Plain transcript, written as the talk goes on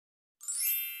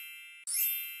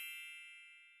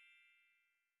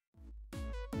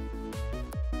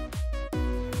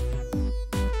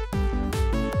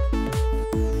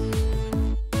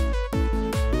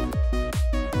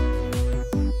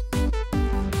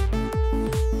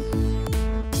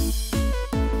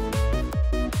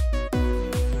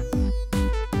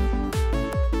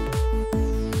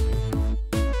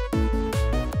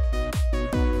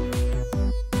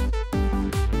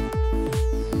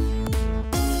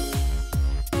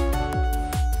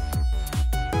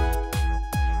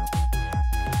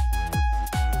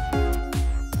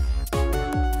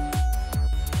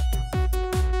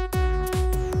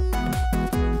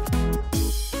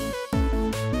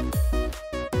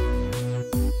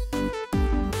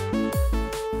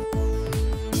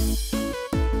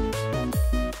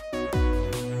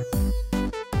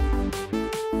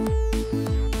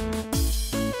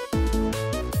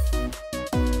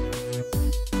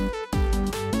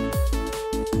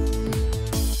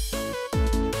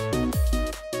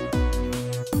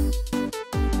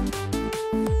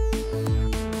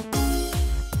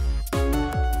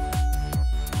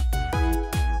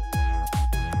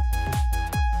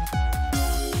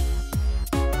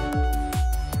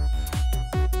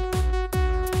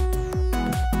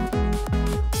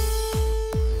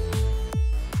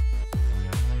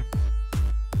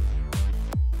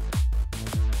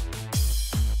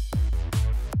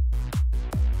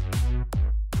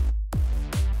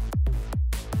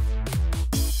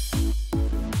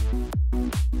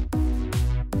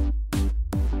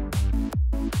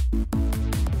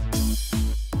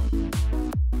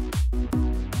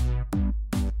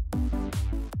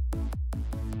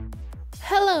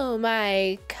Hello,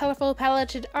 my colorful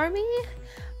paleted army.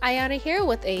 Ayana here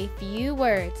with a few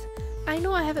words. I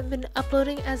know I haven't been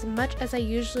uploading as much as I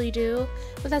usually do,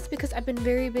 but that's because I've been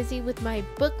very busy with my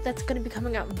book that's going to be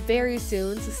coming out very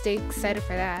soon, so stay excited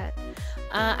for that.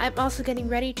 I'm also getting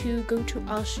ready to go to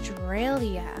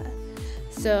Australia,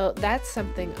 so that's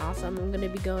something awesome.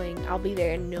 I'll be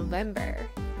there in November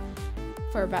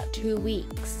for about 2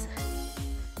 weeks.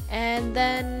 And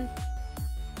then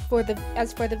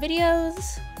as for the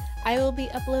videos, I will be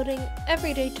uploading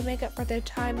every day to make up for the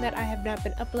time that I have not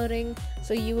been uploading,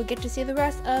 so you will get to see the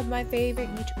rest of my favorite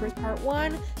YouTubers part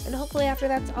 1, and hopefully after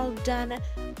that's all done,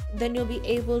 then you'll be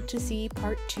able to see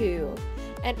part 2.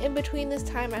 And in between this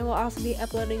time, I will also be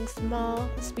uploading small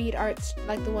speed arts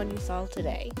like the one you saw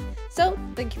today. So,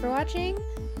 thank you for watching.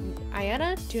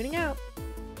 Ayana, tuning out.